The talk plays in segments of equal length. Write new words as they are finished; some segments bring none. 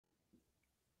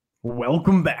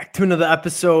Welcome back to another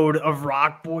episode of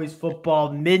Rock Boys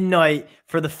Football Midnight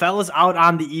for the fellas out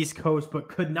on the East Coast, but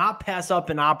could not pass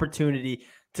up an opportunity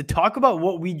to talk about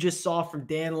what we just saw from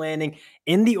Dan Lanning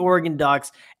in the Oregon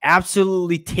Ducks,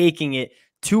 absolutely taking it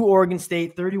to Oregon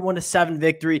State, 31-7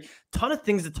 victory. Ton of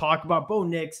things to talk about. Bo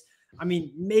Nix,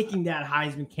 making that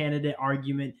Heisman candidate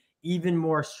argument even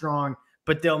more strong.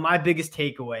 But Dale, my biggest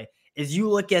takeaway is you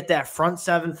look at that front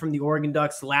seven from the Oregon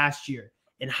Ducks last year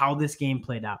and how this game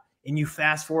played out. And you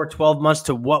fast forward 12 months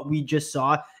to what we just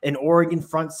saw, an Oregon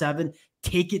front seven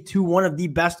take it to one of the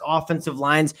best offensive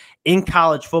lines in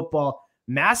college football.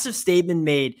 Massive statement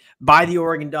made by the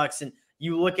Oregon Ducks. And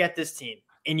you look at this team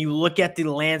and you look at the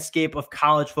landscape of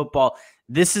college football.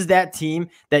 This is that team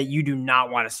that you do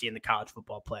not want to see in the college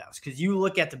football playoffs, because you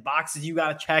look at the boxes you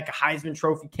got to check: a Heisman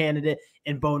Trophy candidate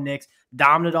in Bo Nix,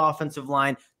 dominant offensive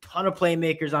line, ton of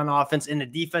playmakers on offense, and the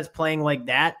defense playing like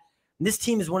that. This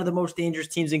team is one of the most dangerous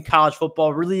teams in college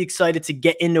football. Really excited to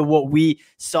get into what we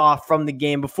saw from the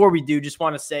game. Before we do, just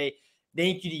want to say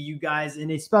thank you to you guys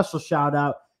and a special shout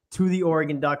out to the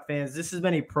Oregon Duck fans. This has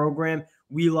been a program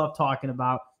we love talking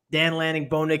about. Dan Lanning,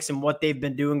 Bo Nix, and what they've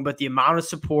been doing, but the amount of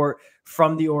support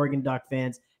from the Oregon Duck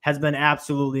fans has been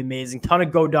absolutely amazing. Ton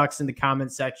of Go Ducks in the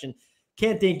comment section.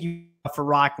 Can't thank you for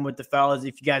rocking with the fellas.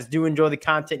 If you guys do enjoy the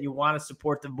content, you want to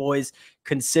support the boys,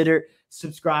 consider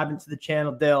subscribing to the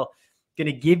channel. Dale, going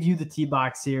to give you the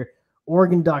T-box here.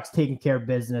 Oregon Ducks taking care of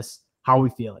business. How are we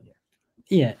feeling here?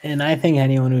 Yeah, and I think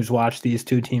anyone who's watched these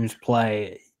two teams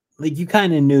play, like, you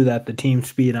kind of knew that the team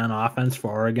speed on offense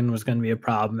for Oregon was going to be a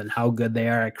problem and how good they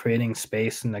are at creating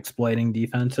space and exploiting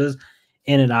defenses.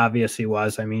 And it obviously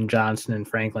was. I mean, Johnson and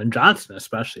Franklin. Johnson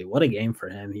especially, what a game for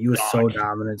him. He was so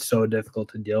dominant, so difficult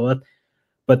to deal with.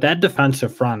 But that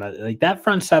defensive front, like that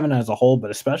front seven as a whole,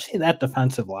 but especially that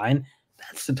defensive line,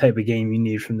 that's the type of game you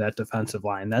need from that defensive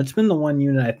line. That's been the one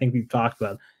unit I think we've talked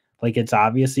about. Like, it's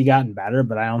obviously gotten better,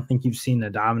 but I don't think you've seen a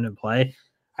dominant play.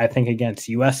 I think against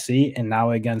USC and now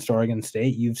against Oregon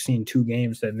State, you've seen two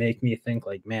games that make me think,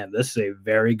 like, man, this is a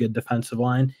very good defensive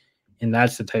line, and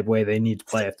that's the type of way they need to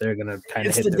play if they're going to kind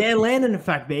of hit the Dan Lanning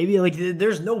effect, baby. Like,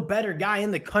 there's no better guy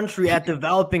in the country at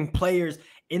developing players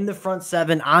in the front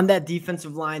seven on that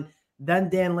defensive line than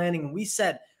Dan Lanning. We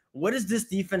said, what does this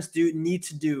defense need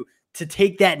to do to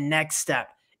take that next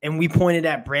step? And we pointed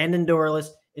at Brandon Dorlus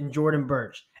and Jordan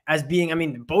Burch as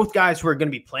being, both guys who are going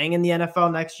to be playing in the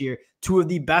NFL next year, two of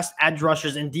the best edge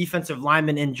rushers and defensive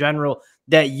linemen in general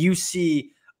that you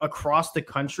see across the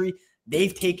country.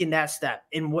 They've taken that step.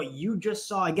 And what you just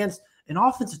saw against an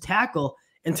offensive tackle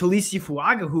in Talisi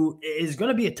Fuaga, who is going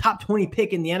to be a top 20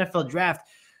 pick in the NFL draft,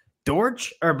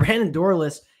 Brandon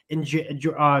Dorlus and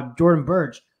Jordan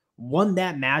Burch won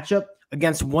that matchup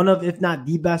against one of, if not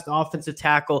the best offensive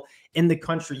tackle in the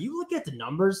country. You look at the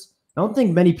numbers. I don't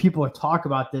think many people talk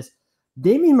about this.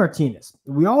 Damian Martinez.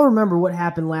 We all remember what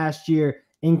happened last year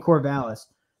in Corvallis.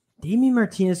 Damian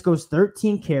Martinez goes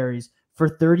 13 carries for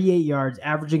 38 yards,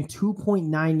 averaging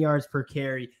 2.9 yards per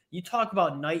carry. You talk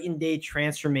about night and day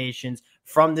transformations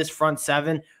from this front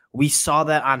seven. We saw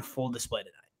that on full display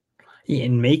tonight.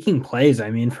 In making plays,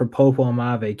 for Popo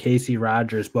Amave, Casey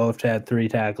Rogers both had 3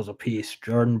 tackles apiece.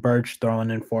 Jordan Burch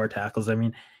throwing in 4 tackles.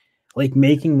 Like,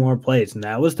 making more plays. And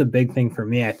that was the big thing for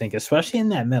me, I think, especially in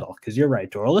that middle. Because you're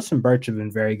right, Dorlus and Burch have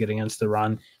been very good against the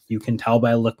run. You can tell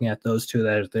by looking at those two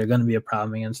that they're going to be a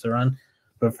problem against the run.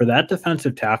 But for that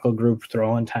defensive tackle group,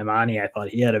 throwing Taimani, I thought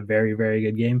he had a very, very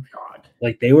good game.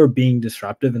 Like, they were being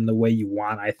disruptive in the way you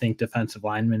want, I think, defensive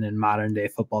linemen in modern day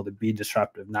football to be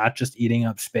disruptive, not just eating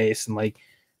up space and like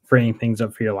freeing things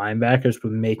up for your linebackers,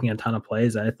 but making a ton of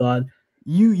plays. I thought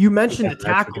you mentioned the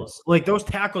tackles. Like, those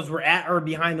tackles were at or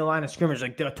behind the line of scrimmage.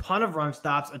 Like, a ton of run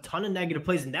stops, a ton of negative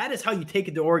plays, and that is how you take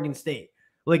it to Oregon State.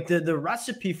 Like, the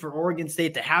recipe for Oregon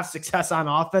State to have success on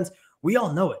offense, we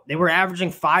all know it. They were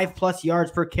averaging 5+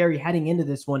 yards per carry heading into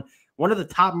this one of the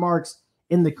top marks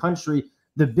in the country.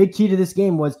 The big key to this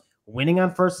game was winning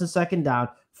on first and second down,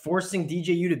 forcing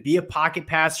DJU to be a pocket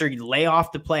passer, lay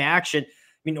off the play action.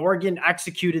 Oregon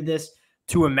executed this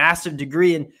to a massive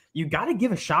degree, and you got to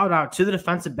give a shout out to the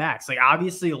defensive backs. Like,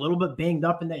 obviously a little bit banged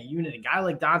up in that unit. A guy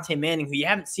like Dante Manning, who you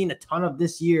haven't seen a ton of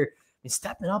this year, is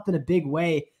stepping up in a big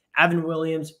way. Evan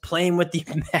Williams playing with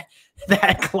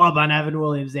that club on Evan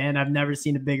Williams, and I've never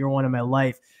seen a bigger one in my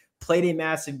life. Played a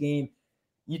massive game.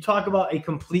 You talk about a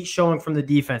complete showing from the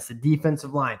defense, the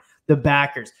defensive line, the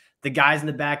backers, the guys in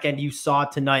the back end you saw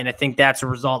tonight, and I think that's a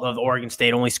result of Oregon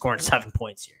State only scoring 7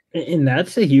 points here. And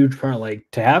that's a huge part. Like,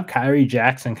 to have Kyrie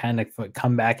Jackson kind of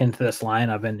come back into this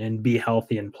lineup and be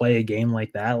healthy and play a game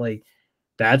like that, like,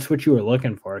 that's what you were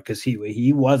looking for, because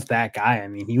he was that guy. I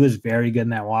mean, he was very good in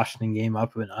that Washington game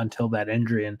until that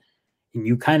injury, and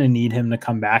you kind of need him to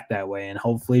come back that way. And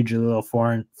hopefully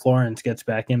Jaleel Florence gets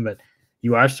back in, but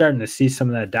you are starting to see some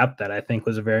of that depth that I think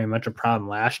was very much a problem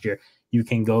last year. You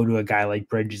can go to a guy like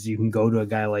Bridges, you can go to a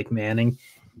guy like Manning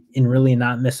and really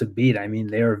not miss a beat. I mean,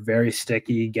 they were very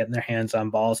sticky, getting their hands on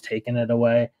balls, taking it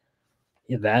away.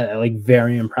 Yeah, that like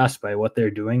very impressed by what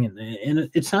they're doing. And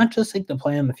it's not just like the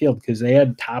play on the field, because they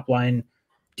had top line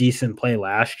decent play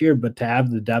last year, but to have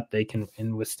the depth they can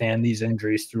and withstand these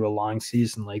injuries through a long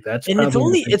season, like that's and it's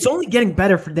only getting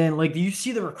better for Dan. Like, do you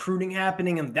see the recruiting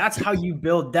happening? And that's how you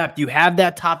build depth. You have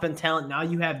that top end talent. Now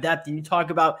you have depth. And you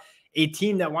talk about a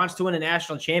team that wants to win a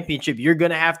national championship. You're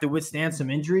going to have to withstand some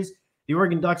injuries. The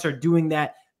Oregon Ducks are doing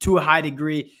that to a high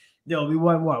degree. We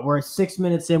won what? We're 6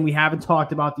 minutes in. We haven't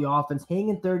talked about the offense.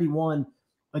 Hanging 31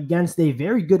 against a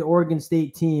very good Oregon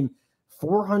State team.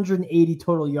 480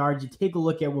 total yards. You take a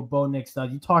look at what Bo Nix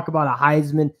does. You talk about a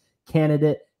Heisman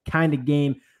candidate kind of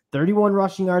game. 31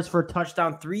 rushing yards for a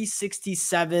touchdown,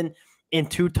 367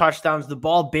 and 2 touchdowns. The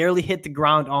ball barely hit the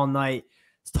ground all night.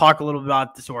 Let's talk a little bit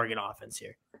about this Oregon offense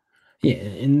here. Yeah,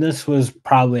 and this was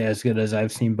probably as good as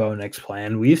I've seen Bo Nix play.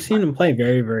 And we've seen him play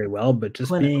very, very well, but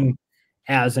just being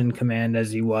as in command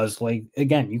as he was, like,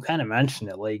 again, you kind of mentioned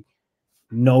it, like,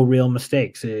 no real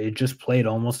mistakes. It just played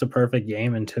almost a perfect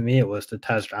game. And to me, it was the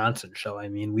Tez Johnson show. I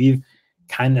mean, we've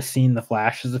kind of seen the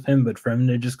flashes of him, but for him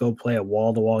to just go play a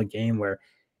wall-to-wall game where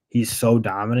he's so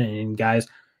dominant, and guys,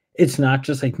 it's not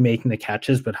just like making the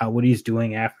catches, but what he's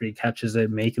doing after he catches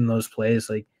it, making those plays,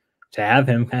 like to have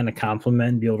him kind of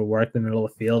complement and be able to work the middle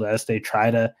of the field as they try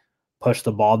to push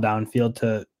the ball downfield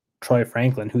to Troy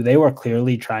Franklin, who they were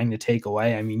clearly trying to take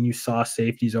away. I mean, you saw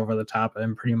safeties over the top of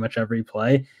him pretty much every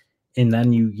play. And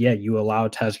then you allow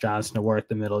Tez Johnson to work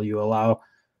the middle. You allow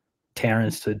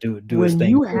Terrence to do his thing. When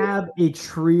you have a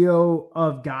trio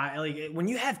of guys, like when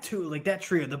you have two, like that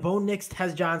trio, the Bo Nix,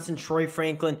 Tez Johnson, Troy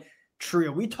Franklin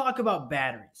trio, we talk about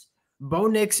batteries. Bo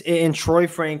Nix and Troy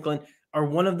Franklin are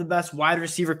one of the best wide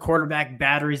receiver quarterback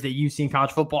batteries that you see in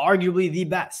college football, arguably the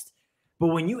best. But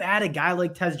when you add a guy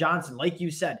like Tez Johnson, like you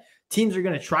said, teams are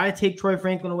going to try to take Troy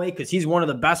Franklin away because he's one of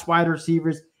the best wide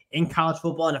receivers in college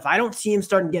football. And if I don't see him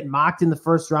starting to get mocked in the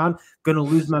first round, I'm going to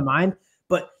lose my mind.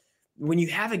 But when you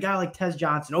have a guy like Tez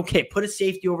Johnson, okay, put a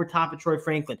safety over top of Troy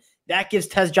Franklin. That gives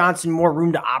Tez Johnson more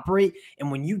room to operate.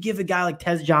 And when you give a guy like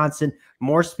Tez Johnson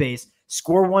more space,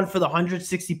 score one for the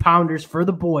 160-pounders for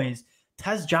the boys,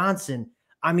 Tez Johnson,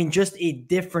 I mean, just a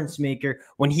difference maker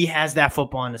when he has that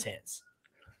football in his hands.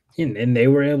 And they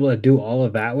were able to do all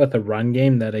of that with a run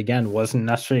game that, again, wasn't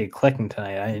necessarily clicking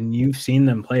tonight. And you've seen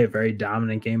them play a very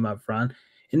dominant game up front.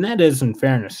 And that is, in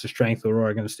fairness, the strength of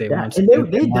Oregon State. Yeah, and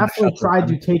they definitely tried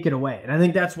to take it away. And I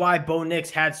think that's why Bo Nix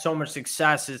had so much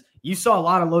success. Is you saw a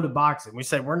lot of loaded boxing. We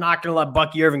said, we're not going to let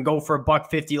Bucky Irving go for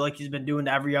 $150 like he's been doing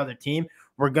to every other team.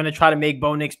 We're going to try to make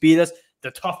Bo Nix beat us.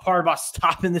 The tough part about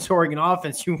stopping this Oregon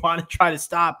offense, you want to try to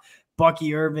stop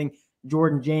Bucky Irving,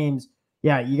 Jordan James.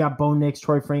 Yeah, you got Bo Nix,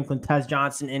 Troy Franklin, Tez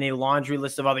Johnson, and a laundry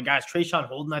list of other guys. Trayshawn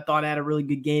Holden, I thought, had a really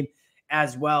good game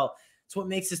as well. It's what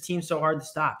makes this team so hard to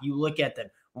stop. You look at them,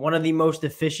 one of the most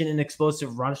efficient and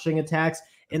explosive rushing attacks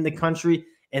in the country.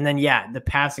 And then, yeah, the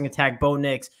passing attack, Bo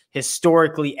Nix,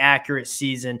 historically accurate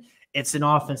season. It's an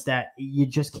offense that you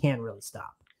just can't really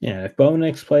stop. Yeah, if Bo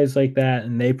Nix plays like that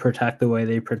and they protect the way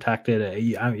they protected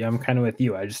it, I'm kind of with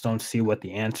you. I just don't see what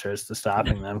the answer is to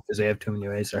stopping them because they have too many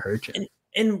ways to hurt you.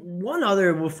 And one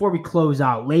other, before we close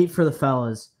out, late for the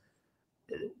fellas,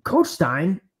 Coach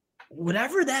Stein,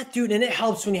 whatever that dude, and it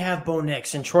helps when you have Bo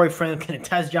Nix and Troy Franklin and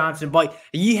Tez Johnson, but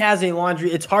he has a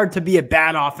laundry. It's hard to be a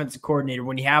bad offensive coordinator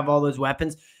when you have all those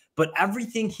weapons, but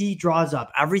everything he draws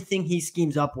up, everything he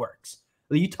schemes up works.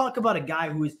 You talk about a guy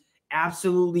who is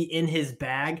absolutely in his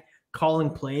bag calling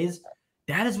plays.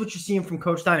 That is what you're seeing from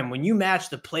Coach Stein. And when you match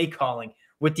the play calling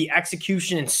with the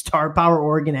execution and star power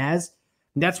Oregon has,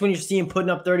 that's when you're seeing putting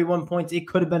up 31 points. It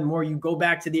could have been more. You go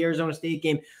back to the Arizona State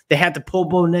game. They had to pull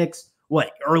Bo Nix,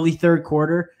 early third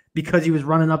quarter because he was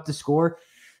running up the score.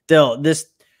 Still,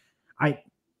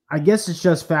 I guess it's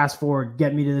just fast forward,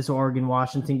 get me to this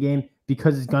Oregon-Washington game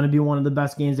because it's going to be one of the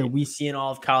best games that we see in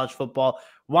all of college football.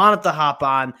 Wanted to hop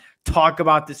on, talk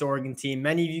about this Oregon team.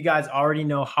 Many of you guys already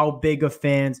know how big of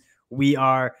fans we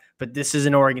are, but this is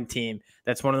an Oregon team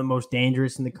that's one of the most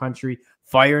dangerous in the country,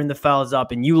 firing the fellas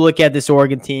up. And you look at this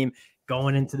Oregon team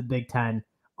going into the Big Ten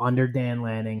under Dan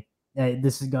Lanning.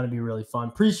 This is going to be really fun.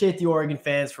 Appreciate the Oregon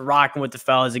fans for rocking with the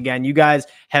fellas again. You guys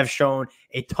have shown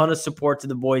a ton of support to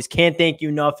the boys. Can't thank you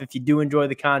enough. If you do enjoy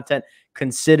the content,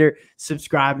 consider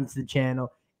subscribing to the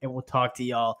channel, and we'll talk to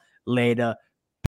y'all later.